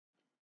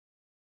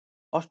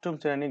অষ্টম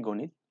শ্রেণী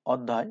গণিত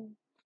অধ্যায়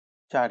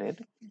 4-এর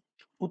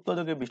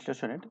উৎপাদকের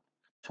বিশ্লেষণের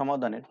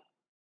সমাধানের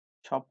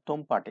সপ্তম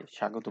পাঠে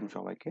স্বাগতম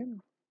সবাইকে।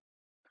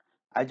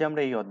 আজ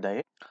আমরা এই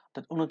অধ্যায়ে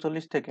অর্থাৎ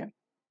 39 থেকে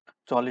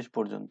 44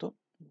 পর্যন্ত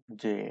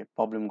যে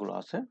প্রবলেমগুলো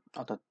আছে,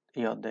 অর্থাৎ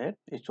এই অধ্যায়ের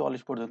এই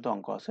 44 পর্যন্ত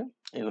অঙ্ক আছে,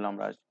 এগুলো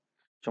আমরা আজ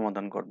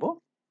সমাধান করব।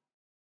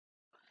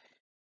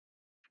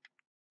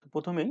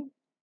 প্রথমেই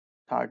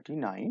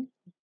 39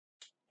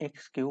 x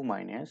cube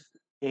minus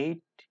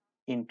 8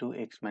 into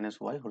x minus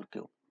Y whole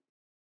cube,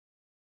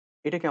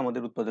 এটাকে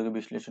আমাদের উৎপাদকে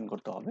বিশ্লেষণ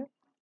করতে হবে।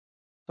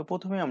 তো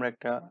প্রথমে আমরা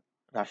একটা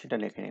রাশিটা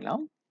লিখে নিলাম।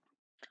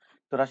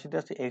 তো রাশিতে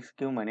আছে x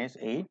cube minus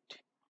 8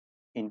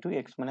 into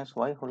x minus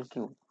Y whole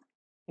cube.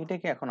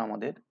 এটাকে এখন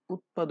আমাদের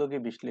উৎপাদকে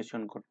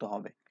বিশ্লেষণ করতে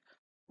হবে।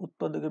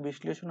 উৎপাদকে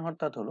বিশ্লেষণ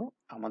অর্থাৎ হলো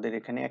আমাদের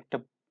এখানে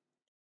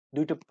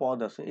দুইটা পদ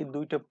আছে, এই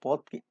দুইটা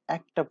পদকে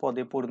একটা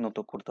পদে পরিণত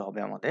করতে হবে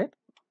আমাদের,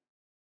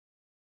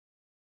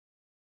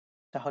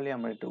 তাহলে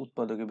আমরা এটা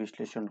উৎপাদকে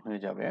বিশ্লেষণ হয়ে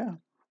যাবে।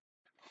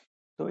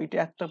 তো এটা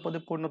একটা পদে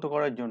পরিণত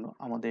করার জন্য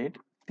আমাদের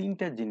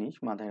তিনটা জিনিস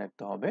মাথায়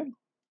রাখতে হবে।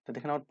 তো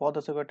দেখেন আমার পদ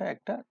আছে কয়টা,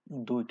 একটা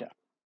দুইটা।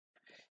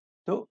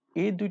 তো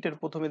এই দুইটার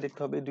প্রথমে দেখতে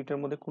হবে এই দুইটার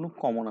মধ্যে কোনো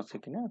কমন আছে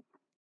কিনা,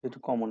 যেহেতু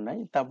কমন নাই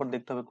তারপর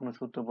দেখতে হবে কোনো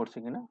সূত্র পড়ছে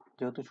কিনা,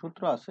 যেহেতু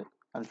সূত্র আছে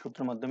আর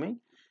সূত্রের মাধ্যমেই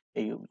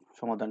এই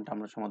সমাধানটা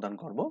আমরা সমাধান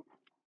করব,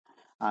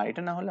 আর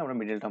এটা না হলে আমরা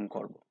মিডল টার্ম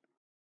করব।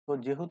 তো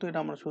যেহেতু এটা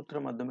আমরা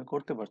সূত্রের মাধ্যমে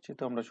করতে পারছি,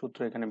 তো আমরা সূত্র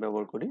এখানে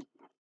ব্যবহার করি।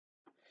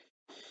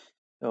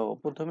 তো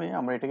প্রথমে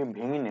আমরা এটাকে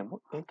ভেঙে নেব,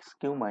 x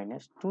Q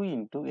minus 2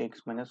 into x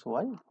minus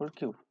Y whole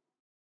cube.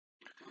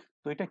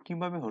 তো এটা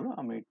কিভাবে হলো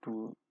আমরা একটু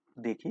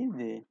দেখি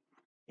যে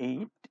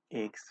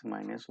 8x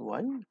minus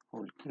Y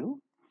whole cube,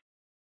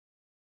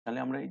 তাহলে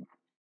আমরা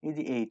এই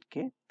যে 8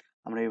 কে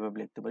আমরা এইভাবে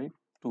লিখতে পারি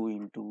 2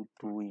 ইন্টু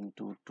 2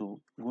 ইন্টু 2,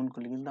 গুণ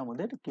করলে কিন্তু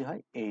আমাদের কি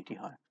হয়, 8ই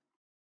হয়।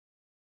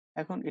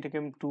 এখন এটাকে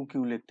আমি 2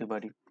 কিউ লিখতে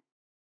পারি।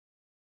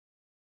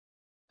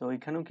 তো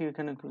এখানেও কি,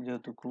 এখানে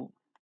যেহেতু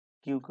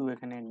কিউ কিউ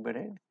এখানে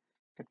একবারে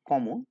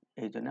কমন,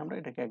 এই জন্য আমরা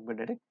এটাকে একবারে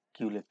ডাইরেক্ট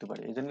কিউ লিখতে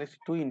পারি, এই জন্য লিখছি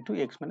 2 into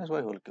x minus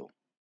Y whole cube.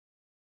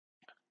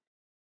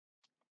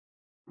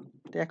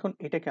 তো এখন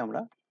এটাকে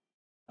আমরা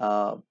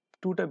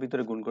 2টার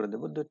ভিতরে গুণ করে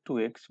দেবো,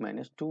 2x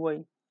মাইনাস 2y।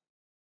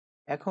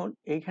 এখন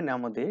এইখানে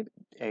আমাদের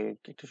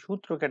একটা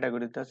সূত্র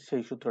ক্যাটাগরিতে আছে,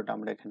 সেই সূত্রটা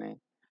আমরা এখানে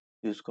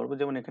ইউজ করব।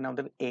 যেমন এখানে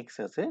আমাদের x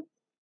আছে,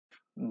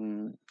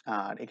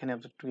 আর এখানে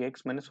আছে 2x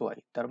মাইনাস ওয়াই,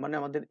 তার মানে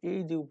আমাদের এই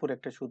যে উপরে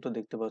একটা সূত্র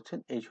দেখতে পাচ্ছেন,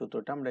 এই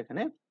সূত্রটা আমরা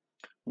এখানে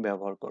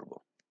ব্যবহার করব।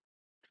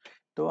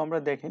 তো আমরা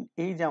দেখেন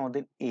এই যে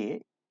আমাদের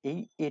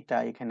এটা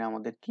এখানে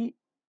আমাদের কি,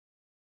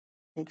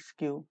 এক্স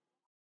কিউ,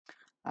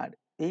 আর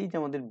এই যে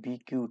আমাদের বি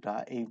কিউটা,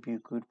 এই বি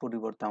কিউর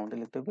পরিবর্তে আমাদের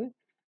লিখতে হবে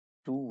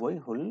 2y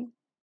হোল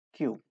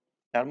কিউব।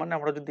 তার মানে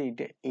আমরা যদি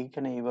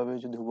এইখানে এইভাবে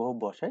যদি হুবহু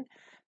বসাই,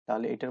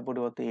 তাহলে এটার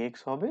পরিবর্তে x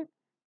হবে,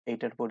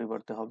 এইটার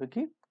পরিবর্তে হবে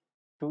কি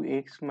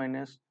 2x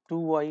মাইনাস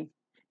 2y।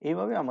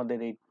 এইভাবে আমাদের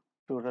এই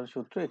টোটাল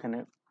সূত্র এখানে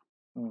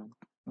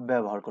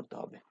ব্যবহার করতে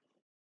হবে।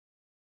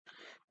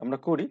 আমরা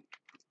করি,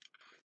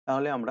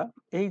 তাহলে আমরা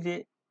এই যে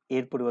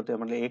এর পরিবর্তে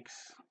আমরা x,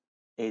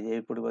 এই যে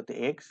এর পরিবর্তে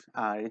x,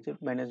 আর এই যে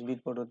মাইনাস b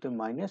এর পরিবর্তে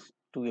মাইনাস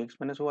 2x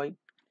মাইনাস y,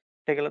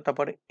 এটা গেল।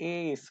 তারপরে a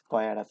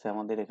স্কয়ার আছে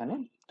আমাদের এখানে,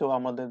 তো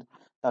আমাদের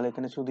তাহলে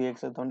এখানে শুধু x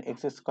আছে, তখন x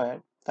স্কয়ার,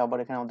 তারপর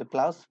এখানে আমাদের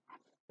প্লাস,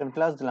 এখানে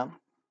প্লাস দিলাম।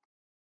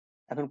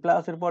 এখন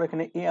প্লাস এর পর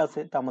এখানে a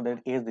আছে, তো আমাদের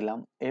a দিলাম।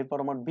 এরপর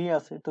আমার b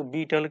আছে, তো b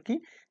টা হলো কি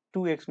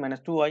 2x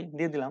মাইনাস 2y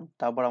দিয়ে দিলাম।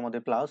 তারপর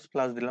আমাদের প্লাস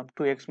প্লাস দিলাম,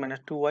 2x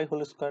minus 2y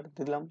whole square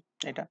দিলাম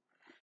এটা।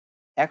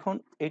 এখন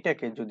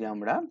এটাকে যদি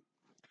আমরা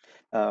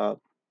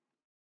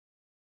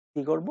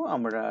কি করব,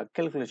 আমরা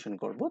ক্যালকুলেশন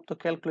করব। তো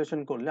ক্যালকুলেশন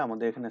করলে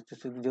আমাদের এখানে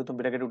আসছে, যেহেতু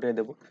ব্র্যাকেট উঠিয়ে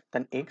দেবো,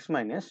 তাহলে x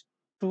মাইনাস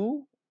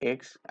 2x,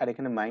 আর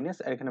এখানে মাইনাস,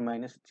 আর এখানে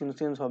মাইনাস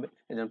চেঞ্জ হবে,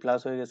 এজন্য প্লাস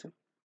হয়ে গেছে।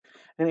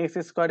 এখানে এক্স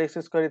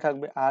স্কোয়ারই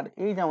থাকবে, আর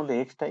এই যে আমাদের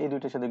এক্সটা এই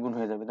দুইটার সাথে গুণ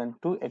হয়ে যাবে, তাহলে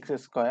 2x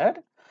স্কোয়ার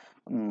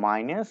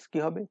মাইনাস কি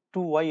হবে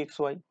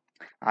 2yxy,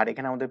 আর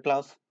এখানে আমাদের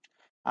প্লাস।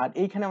 আর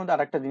এইখানে আমাদের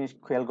আরেকটা জিনিস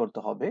খেয়াল করতে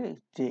হবে,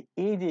 যে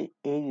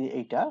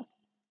এইটা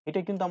এটা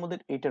কিন্তু আমাদের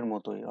এটার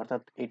মতোই,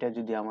 অর্থাৎ এটা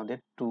যদি আমাদের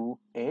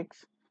 2x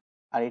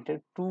আর এটা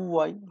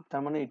 2y,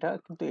 তার মানে এটা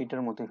কিন্তু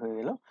এটার মতোই হয়ে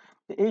গেল।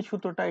 তো এই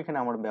সূত্রটা এখানে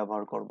আমরা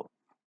ব্যবহার করব।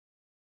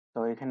 তো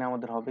এখানে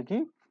আমাদের হবে কি,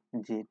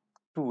 যে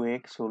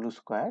 2x whole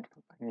square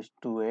minus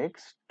 2x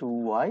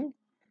 2y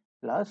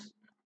plus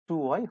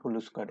 2y whole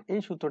square,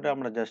 এই সূত্রটা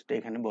আমরা জাস্ট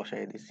এখানে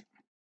বসাই দিছি।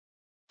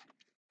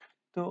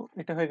 তো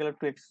এটা হয়ে গেল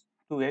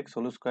 2x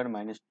whole square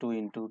minus 2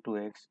 into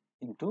 2x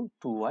into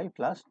 2y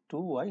plus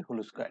 2y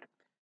whole square.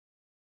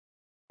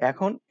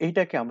 এখন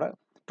এইটাকে আমরা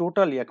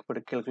টোটালি একবারে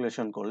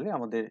ক্যালকুলেশন করলে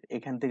আমাদের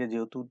এখান থেকে,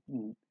 যেহেতু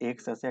x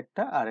আছে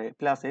একটা, আর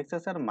প্লাস x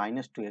আছে, আর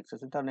মাইনাস 2x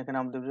আছে, তাহলে এখানে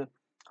আমাদের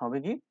হবে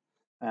কি,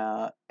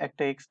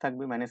 একটা x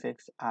থাকবে মাইনাস x,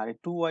 আর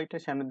 2y টা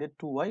সামনে দিয়ে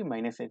 2y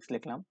মাইনাস x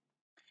লিখলাম।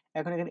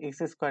 এখন এখানে x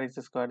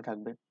স্কয়ার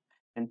থাকবে,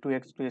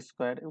 2x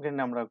স্কয়ার,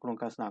 এখানে আমরা কোনো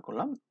কাজ না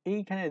করলাম।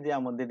 এইখানে যে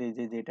আমাদের এই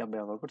যে যেটা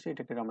ব্যবহার করছি,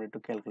 এটাকে আমরা একটু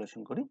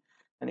ক্যালকুলেশন করি।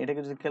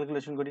 এটাকে যদি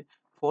ক্যালকুলেশন করি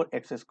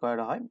 4x স্কয়ার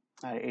হয়,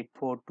 আর 8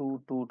 4 2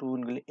 2 2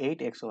 গুলি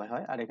 8xy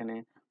হয়, আর এখানে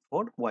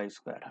 4y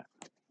স্কয়ার হয়।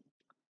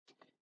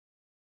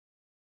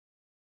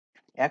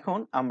 এখন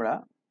আমরা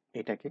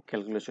এটাকে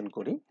ক্যালকুলেশন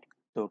করি,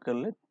 তো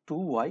করলে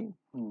 2y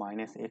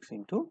মাইনাস এক্স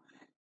ইন্টু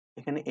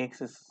এখানে এক্স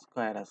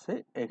স্কোয়ার আছে,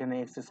 এখানে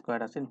এক্স স্কোয়ার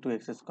আছে,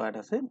 2x স্কোয়ার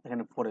আছে,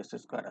 এখানে 4x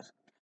স্কোয়ার আছে,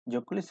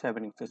 যোগ করলে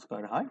 7x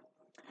স্কোয়ার হয়।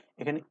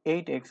 এখানে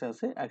 8x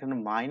আছে, এখানে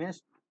মাইনাস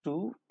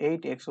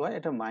 8xy,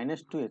 এটা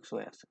মাইনাস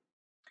 2xy আছে,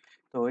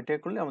 তো এটা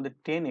করলে আমাদের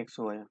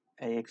 10xy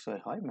xy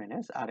হয়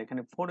মাইনাস, আর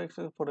এখানে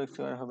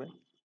 4xy হবে,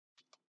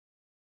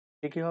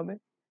 ঠিকই হবে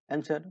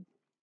অ্যান্সার।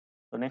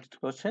 তো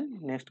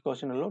নেক্সট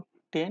কোশ্চেন হলো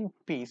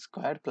 10p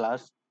square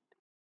plus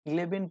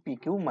 11p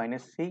Q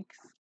minus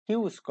 6q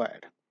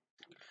square.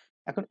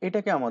 এখন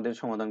এটাকে আমাদের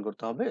সমাধান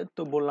করতে হবে,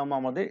 তো বললাম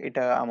আমাদের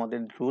এটা আমাদের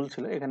রুল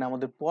ছিল, এখানে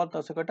আমাদের পদ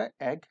আছে কয়টা,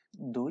 1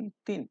 2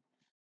 3,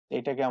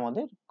 এটাকে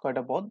আমাদের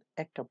কয়টা পদ,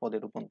 একটা পদে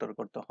রূপান্তর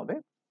করতে হবে।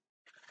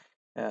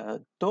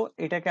 তো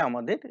এটাকে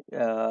আমাদের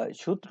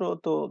সূত্র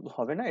তো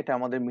হবে না, এটা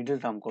আমাদের মিডল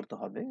টার্ম করতে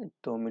হবে।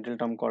 তো মিডল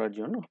টার্ম করার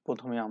জন্য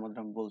প্রথমে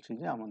আমি বলছি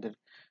যে আমাদের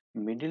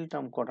মিডল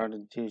টার্ম করার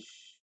যে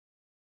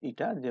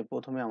এটা, যে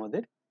প্রথমে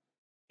আমাদের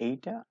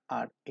এইটা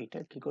আর এইটা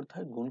কি করতে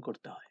হয়, গুণ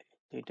করতে হয়।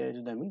 এটা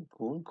যদি আমি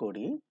গুণ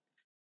করি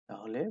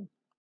তাহলে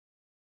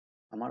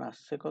আমার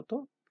আসছে কত,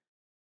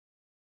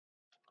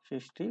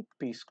 60p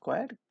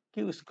স্কোয়ার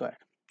কিউ স্কোয়ার।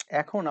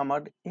 এখন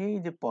আমার এই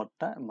যে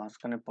পদটা,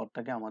 মাঝখানের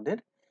পদটাকে আমাদের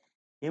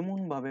এমন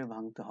ভাবে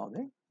ভাঙতে হবে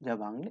যা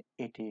ভাঙলে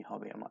এটাই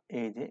হবে আমার,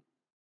 এই যে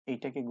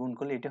এইটাকে গুণ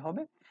করলে এটা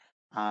হবে,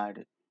 আর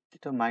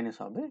এটা মাইনাস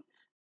হবে,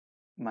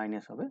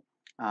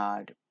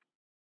 আর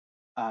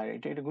আর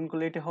এটা গুণ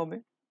করলে এটা হবে,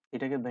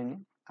 এটাকে ভেঙে,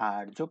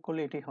 আর যোগ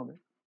করলে এটাই হবে।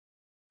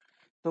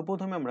 তো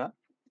প্রথমে আমরা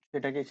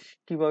সেটাকে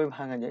কিভাবে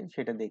ভাঙা যায়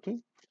সেটা দেখি।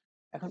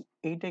 এখন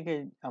এইটাকে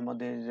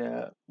আমাদের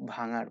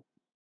ভাঙার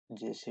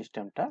যে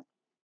সিস্টেমটা,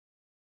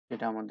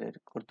 সেটা আমাদের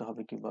করতে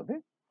হবে কিভাবে,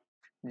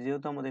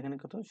 যেহেতু আমাদের এখানে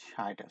কত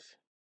 60 আছে,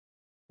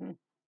 হুম,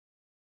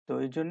 তো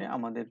এই জন্য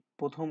আমাদের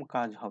প্রথম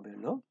কাজ হবে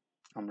হলো,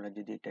 আমরা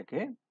যদি এটাকে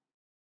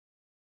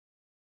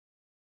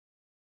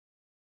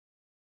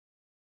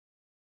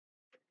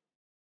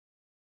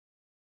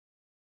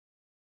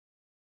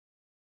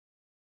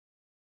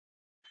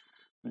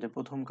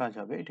প্রথম কাজ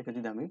হবে, এটাকে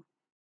যদি আমি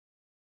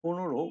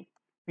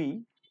 15p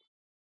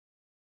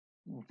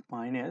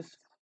minus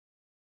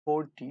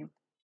 4t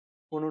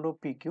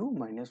 15pq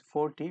minus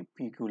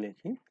 4tpq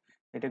লিখি,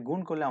 এটা গুণ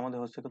করলে আমাদের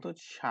হচ্ছে কত,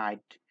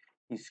 60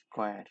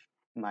 স্কোয়ার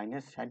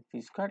মাইনাস 60p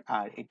স্কোয়ার,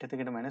 আর এটা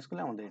থেকে এটা মাইনাস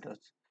করলে আমাদের এটা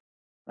হচ্ছে,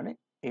 মানে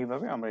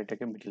এইভাবে আমরা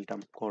এটাকে মিডল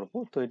টার্ম করব।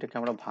 তো এটাকে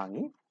আমরা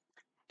ভাঙি,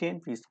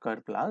 10p square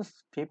plus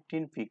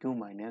 15pq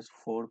minus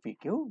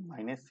 4pq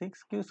minus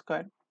 6q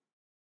square.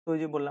 তো ওই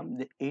যে বললাম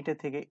যে এইটা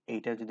থেকে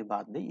এইটা যদি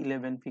বাদ দিই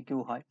 11pq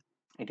হয়,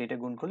 এটা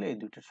গুণ করলে এই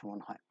দুইটার সমান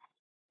হয়।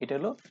 এটা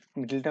হলো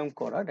মিডল টার্ম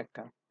করার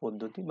একটা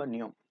পদ্ধতি বা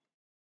নিয়ম,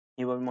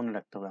 এভাবে মনে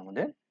রাখতে হবে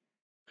আমাদের।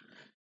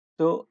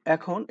 তো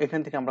এখন এখান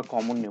থেকে আমরা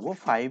কমন নেব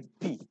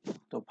 5p,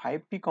 তো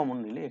 5p কমন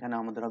নিলে এখানে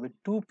আমাদের হবে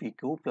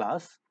 2pq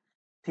plus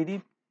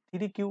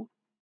 3q,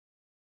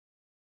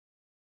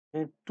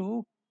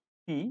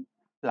 2p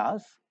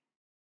plus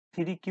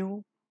 3q,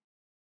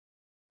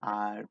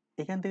 আর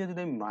এখান থেকে যদি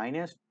আমি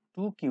মাইনাস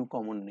 2q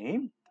কমন নেই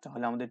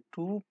তাহলে আমাদের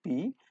 2p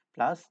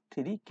প্লাস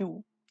 3q,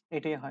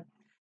 এটাই হয়।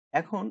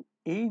 এখন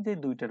এই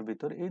দুইটার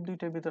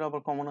ভিতর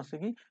আবার কমন আছে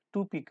কি,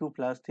 2pq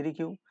plus 3q,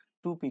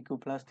 2pq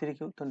plus 3q,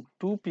 তাহলে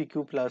 2pq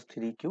প্লাস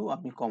 3q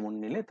আমি কমন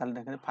নিলে তাহলে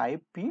দেখেন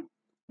 5p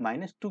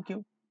মাইনাস 2q,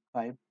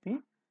 5p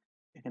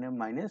এখানে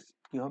মাইনাস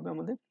কি হবে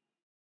আমাদের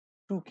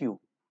 2q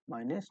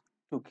মাইনাস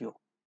 2q,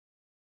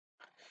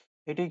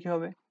 এটাই কি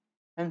হবে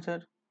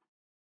অ্যান্সার।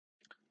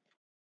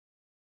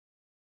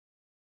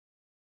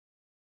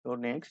 তো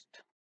নেক্সট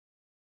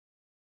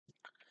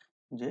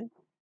যে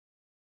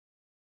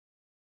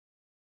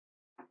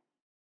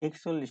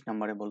 41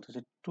 নম্বরে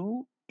বলতেছে 2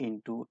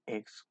 into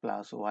x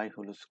plus Y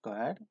whole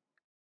square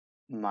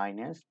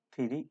minus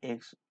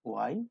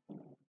 3xy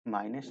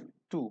minus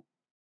 2,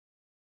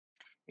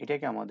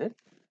 এটাকে আমাদের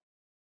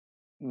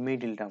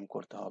মিডল টার্ম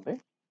করতে হবে।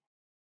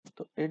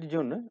 তো এর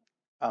জন্য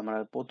আমরা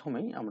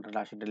প্রথমেই আমরা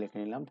রাশিটা লিখে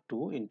নিলাম 2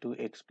 into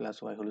x plus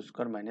Y whole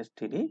square minus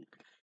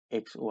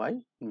 3xy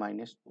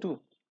minus 2।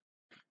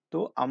 তো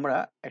আমরা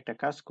একটা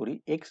কাজ করি,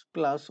 এক্স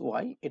প্লাস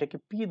ওয়াই এটাকে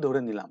পি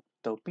ধরে নিলাম,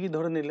 তো পি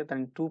ধরে নিলে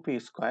তাহলে 2p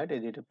স্কোয়ার, এই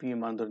যেটা পি এর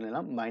মান ধরে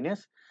নিলাম,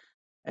 মাইনাস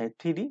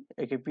 3,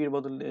 একে পি এর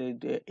বদলে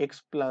এক্স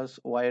প্লাস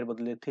ওয়াই এর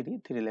বদলে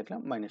 3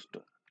 লিখলাম মাইনাস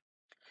 2।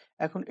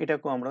 এখন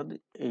এটাকেও আমরা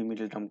এই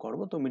মিডল টার্ম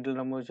করবো, তো মিডল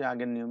টার্ম হচ্ছে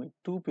আগের নিয়মে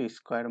 2p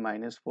square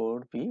minus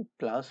 4p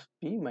plus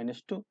p minus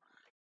 2,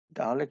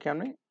 তাহলে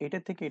কেমন, এটা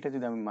থেকে এটা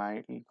যদি আমি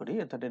করি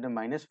অর্থাৎ এটা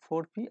মাইনাস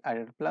 4p আর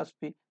এটা প্লাস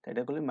p,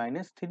 এটা করলে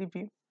মাইনাস 3p,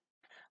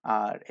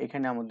 আর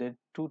এখানে আমাদের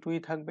 2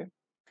 থাকবে।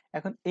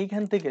 এখন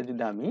এইখান থেকে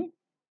যদি আমি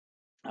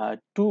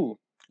 2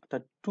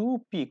 অর্থাৎ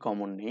 2p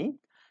কমন নেই,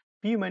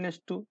 p মাইনাস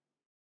 2,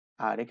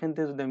 আর এখান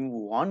থেকে যদি আমি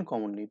 1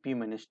 কমন নিই p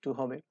মাইনাস 2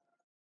 হবে,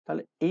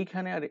 তাহলে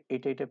এইখানে আর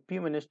এটা p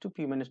minus 2, p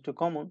minus 2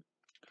 common.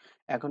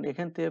 এখন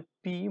এখান থেকে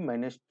p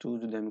মাইনাস 2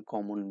 যদি আমি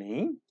কমন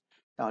নেই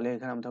তাহলে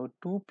এখানে আমাদের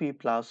 2p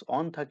প্লাস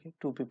 1 থাকে,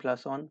 2p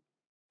প্লাস 1।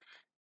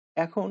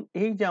 এখন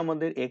এই যে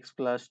আমাদের x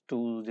প্লাস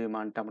 2 যে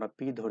মানটা আমরা p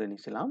ধরে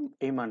নিয়েছিলাম,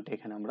 এই মানটা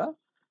এখানে আমরা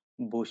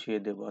বসিয়ে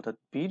দেব, অর্থাৎ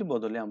পির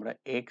বদলে আমরা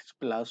এক্স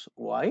প্লাস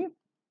ওয়াই,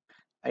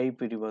 এই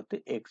পরিবর্তে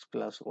এক্স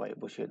প্লাস ওয়াই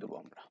বসিয়ে দেবো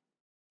আমরা।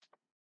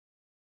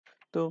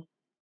 তো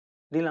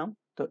দিলাম,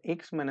 তো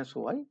x minus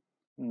Y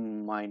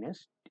minus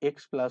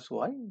x plus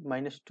Y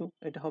minus two,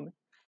 এটা হবে।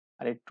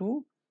 আর এই টু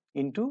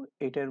ইন্টু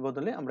এটার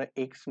বদলে আমরা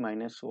x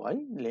minus Y,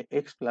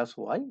 x plus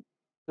Y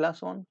plus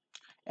one.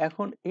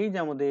 এখন এই যে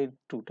আমাদের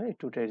টুটা, এই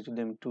টুটা যদি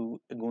আমি টু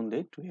গুণ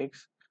দিই, two x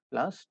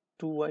plus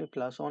two Y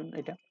plus one,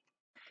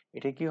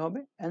 এটা কি হবে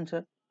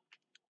অ্যান্সার।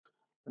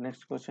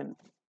 নেক্সট কোয়েশ্চেন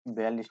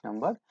 42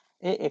 নাম্বার,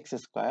 এ এক্স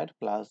স্কোয়ার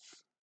প্লাস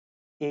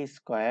এ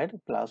square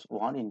plus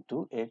one into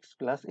x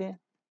plus এ,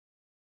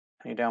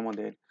 এটা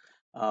আমাদের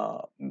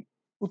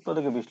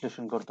উৎপাদকে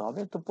বিশ্লেষণ করতে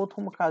হবে। তো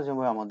প্রথম কাজ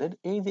হবে আমাদের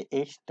এই যে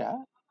এক্সটা,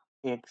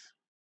 এক্স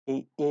এই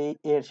এ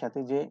এর সাথে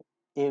যে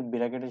এ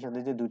ব্র্যাকেটের সাথে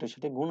যে দুইটার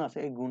সাথে গুণ আছে,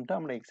 এই গুণটা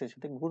আমরা এক্স এর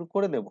সাথে গুণ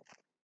করে দেব।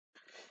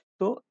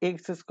 তো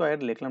এক্স স্কোয়ার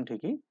লিখলাম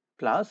ঠিকই,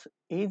 প্লাস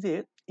এই যে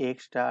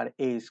এক্সটা আর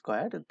এ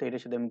স্কোয়ার, তো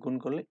এটার সাথে আমি গুণ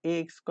করলে এ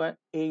স্কোয়ার,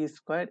 এ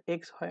স্কোয়ার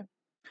এক্স হয়,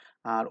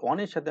 আর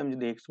ওয়ানের সাথে আমি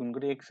যদি এক্স গুণ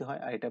করি এক্স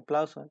হয়, আর এটা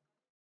প্লাস হয়।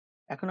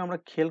 এখন আমরা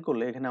খেয়াল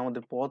করলে এখানে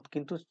আমাদের পদ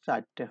কিন্তু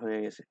চারটে হয়ে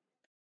গেছে।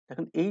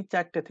 এখন এই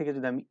চারটে থেকে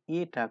যদি আমি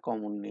এটা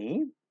কমন নিই,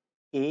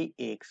 এ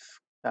এক্স,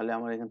 তাহলে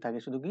আমার এখানে থাকে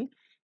শুধু কি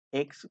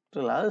এক্স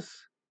প্লাস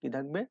কি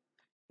থাকবে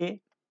এ,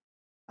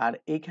 আর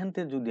এইখান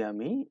থেকে যদি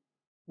আমি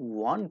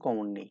ওয়ান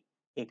কমন নিই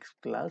এক্স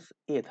প্লাস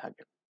এ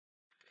থাকে।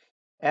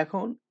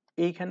 এখন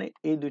এইখানে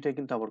এই দুইটা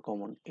কিন্তু আবার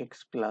কমন, এক্স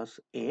প্লাস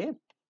এ,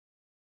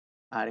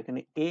 আর এখানে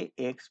এ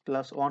এক্স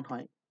প্লাস ওয়ান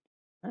হয়।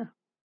 হ্যাঁ,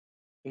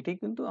 এটাই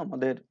কিন্তু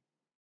আমাদের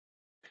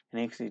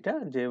নেক্সট, এটা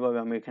যেভাবে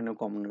আমি এখানে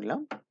কমন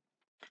নিলাম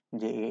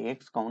যে এ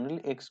এক্স কমন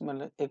নিলে এক্স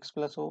মানে এক্স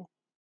প্লাস ও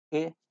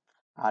এ,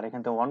 আর এখান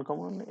থেকে ওয়ান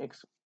কমন নিলে এক্স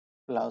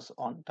প্লাস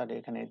ওয়ান, তাহলে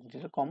এখানে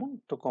যেটা কমন,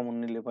 তো কমন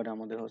নিলে পরে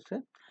আমাদের হচ্ছে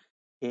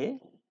এ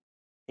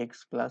এক্স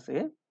প্লাস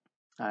এ,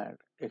 আর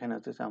এখানে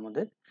হচ্ছে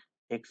আমাদের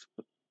এক্স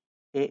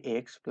এ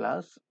এক্স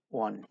প্লাস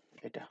ওয়ান,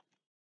 এটা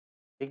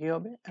কি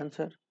হবে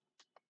answer.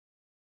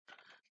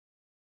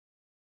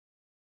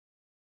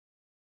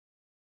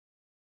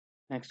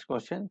 Next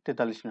question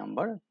 43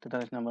 number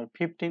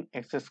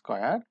 15x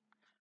square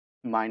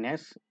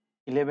minus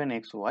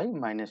 11xy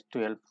minus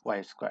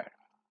 12y square,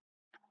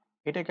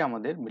 এটাকে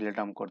আমাদের মিলে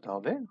টার্ম করতে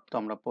হবে। তো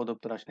আমরা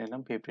প্রদত্ত রাশি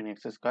নিলাম 15x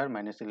square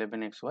minus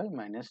 11xy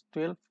minus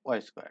 12y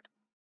square.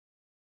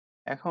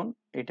 এখন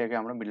এটাকে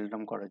আমরা মিডল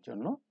টার্ম করার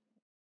জন্য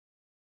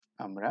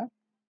আমরা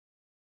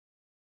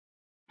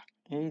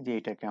এই যে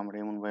এটাকে আমরা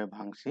এমন ভাবে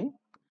ভাঙছি,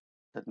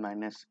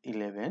 মাইনাস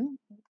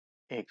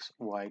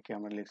 11xy কে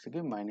আমরা লিখছি কি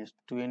মাইনাস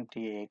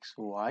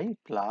 20xy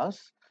প্লাস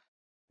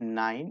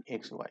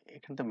 9xy,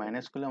 এখান থেকে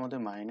মাইনাস করলে আমাদের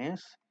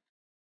মাইনাস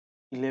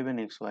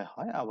 11xy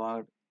হয়। আবার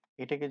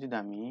এটাকে যদি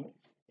আমি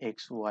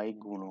xy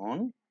গুণন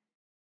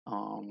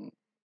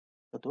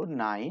কত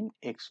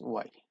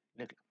 9xy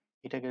লিখলাম,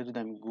 এটাকে যদি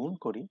আমি গুণ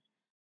করি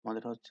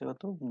আমাদের হচ্ছে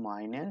কত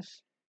minus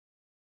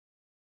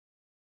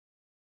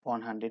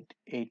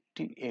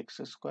 180x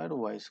square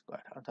Y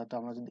square, অর্থাৎ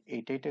আমরা যদি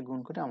এটা গুণ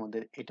করি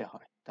আমাদের এটা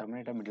হয়, তার মানে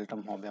এটা মিডল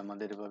টার্ম হবে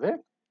আমাদের এভাবে।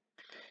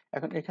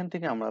 এখন এখান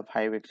থেকে আমরা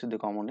 5x যদি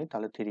কমন নিই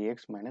তাহলে 3x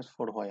মাইনাস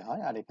 4y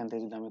হয়, আর এখান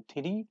থেকে যদি আমি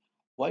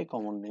 3y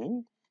কমন নিই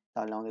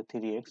তাহলে আমাদের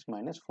 3x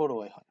মাইনাস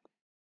 4y হয়।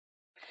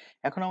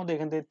 এখন আমাদের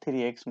এখান থেকে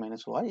 3x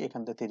মাইনাস ওয়াই,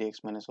 এখান থেকে 3x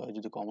মাইনাস ওয়াই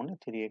যদি কমন নিই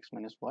 3x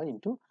minus Y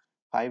into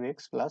 5x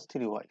plus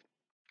 3y,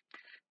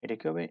 এটা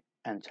কি হবে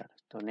অ্যান্সার।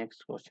 তো next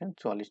question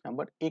 44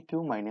 number, A Q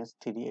minus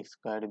 3x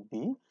square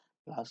B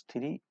plus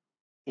 3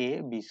 a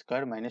b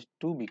square minus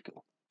 2b Q.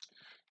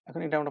 এখন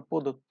এটা আমরা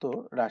প্রদত্ত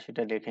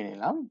রাশিটা লিখে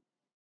নিলাম।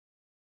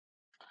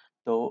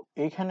 তো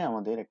এইখানে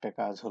আমাদের একটা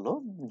কাজ হলো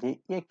যে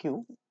এ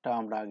কিউটা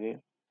আমরা আগে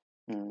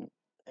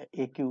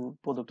এ কিউ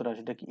প্রদত্ত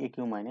রাশিটা কি এ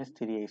Q minus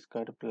 3a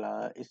square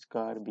plus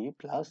square B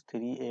plus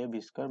 3ab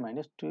square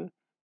minus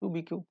 2b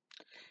Q.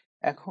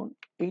 এখন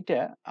এইটা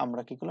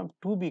আমরা কি করলাম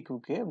 2b কিউ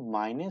কে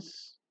minus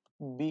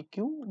B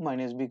Q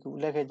minus B Q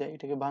লেখা যায়,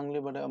 এটাকে ভাঙলে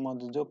পরে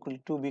আমাদের যোগ করলে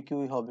 2b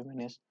কিউই হবে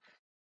মাইনাস,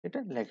 এটা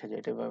লেখা যায়,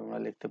 এটা আমরা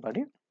লিখতে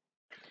পারি।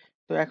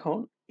 তো এখন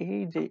এই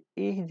যে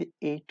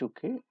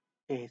এইটুকে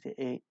এই যে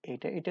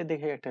এটা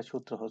দেখে একটা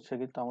সূত্র হচ্ছে,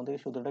 কিন্তু আমাদের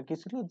সূত্রটা কি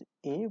ছিল,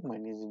 এ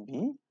মাইনাস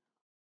বি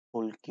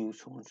হোল কিউ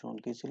সমান সমান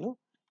কি ছিল,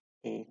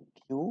 এ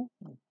Q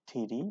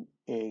 3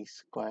 a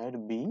square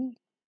B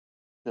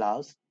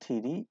plus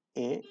 3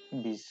 a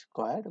B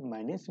square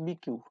minus B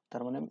Q.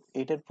 তার মানে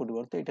এটার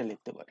পরিবর্তে এটা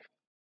লিখতে পারি,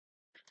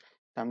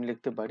 আমি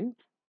লিখতে পারি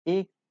এ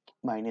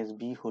মাইনাস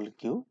বি হোল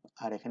কিউ,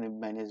 আর এখানে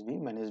মাইনাস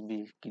বি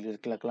কি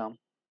লিখলাম।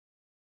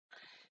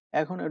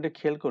 এখন এটা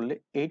খেয়াল করলে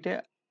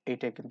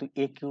এটা কিন্তু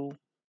এ কিউ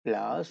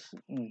প্লাস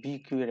বি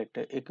কিউ এর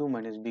একটা, এ কিউ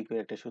মাইনাস বি কিউ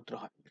এর একটা সূত্র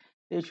হয়।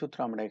 এই সূত্র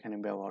আমরা এখানে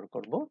ব্যবহার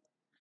করব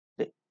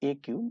যে এ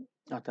কিউ,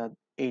 অর্থাৎ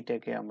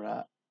এইটাকে আমরা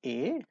এ,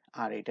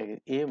 আর এটাকে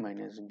এ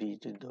মাইনাস বি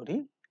যদি ধরি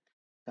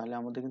তাহলে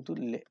আমাদের কিন্তু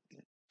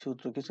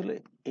সূত্র কি ছিল,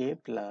 এ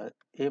plus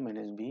A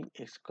minus B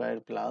square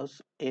plus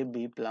A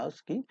B plus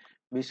কি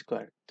বি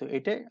স্কোয়ার। তো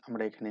এটাই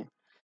আমরা এখানে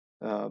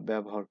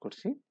ব্যবহার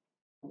করছি।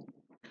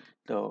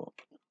 তো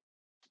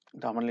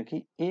তো আমরা লিখি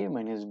এ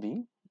মাইনাস বি,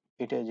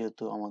 এটা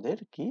যেহেতু আমাদের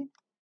কি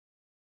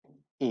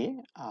এ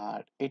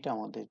আর এটা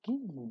আমাদের কি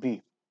বি।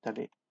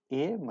 তাহলে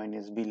এ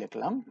মাইনাস বি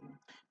লিখলাম,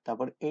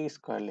 তারপর এ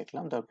স্কোয়ার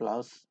লিখলাম, তারপর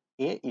প্লাস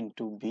এ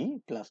ইন্টু বি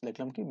প্লাস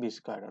লিখলাম কি বি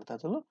স্কোয়ার, অর্থাৎ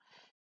হলো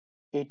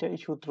এইটাই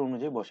সূত্র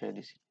অনুযায়ী বসাই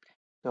দিছি।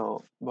 তো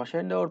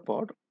বসাই দেওয়ার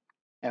পর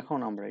এখন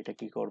আমরা এটা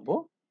কি করব,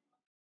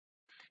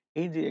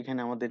 এই যে এখানে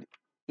আমাদের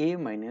এ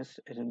মাইনাস,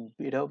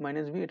 এটাও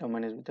মাইনাস বি এটাও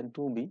মাইনাস বি, তাহলে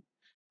টু বি,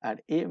 আর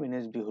এ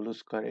মাইনাস বি হোল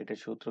স্কোয়ার এটার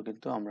সূত্র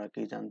কিন্তু আমরা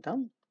কি জানতাম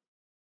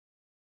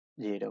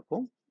যে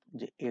এরকম,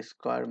 যে এ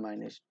square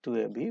minus two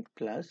A B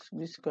plus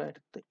B square.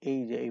 তো এই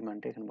যে এই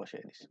মানটা এখানে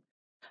বসাই দিছি।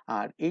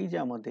 আর এই যে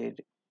আমাদের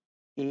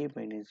এ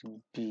মাইনাস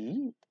বি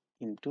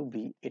ইন্টু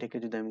বি, এটাকে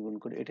যদি আমি গুণ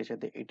করি এটার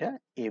সাথে এটা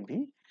এ বি,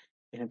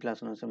 এখানে প্লাস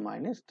ওয়ান আছে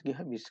মাইনাস কি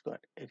হয় বি স্কোয়ার,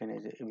 এখানে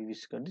এই যে এবি বি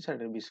স্কোয়ার দিচ্ছে আর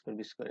এটা বি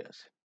স্কোয়ার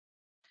আছে।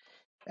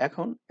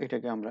 এখন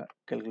এটাকে আমরা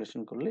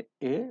ক্যালকুলেশন করলে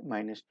এ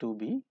minus two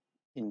B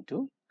into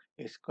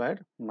A square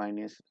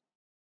minus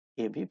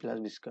A B plus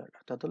B square,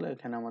 অর্থাৎ হলো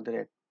এখানে আমাদের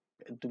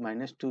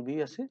মাইনাস টু বি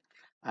আছে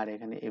আর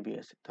এখানে এ বি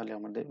আছে, তাহলে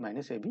আমাদের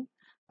মাইনাস এ বি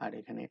আর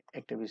এখানে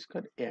একটা বি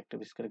স্কোয়ার, এ একটা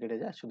বি স্কোয়ার কেটে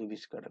যায়, শুধু B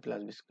square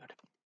plus B square,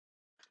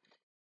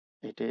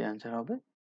 এটাই অ্যান্সার হবে।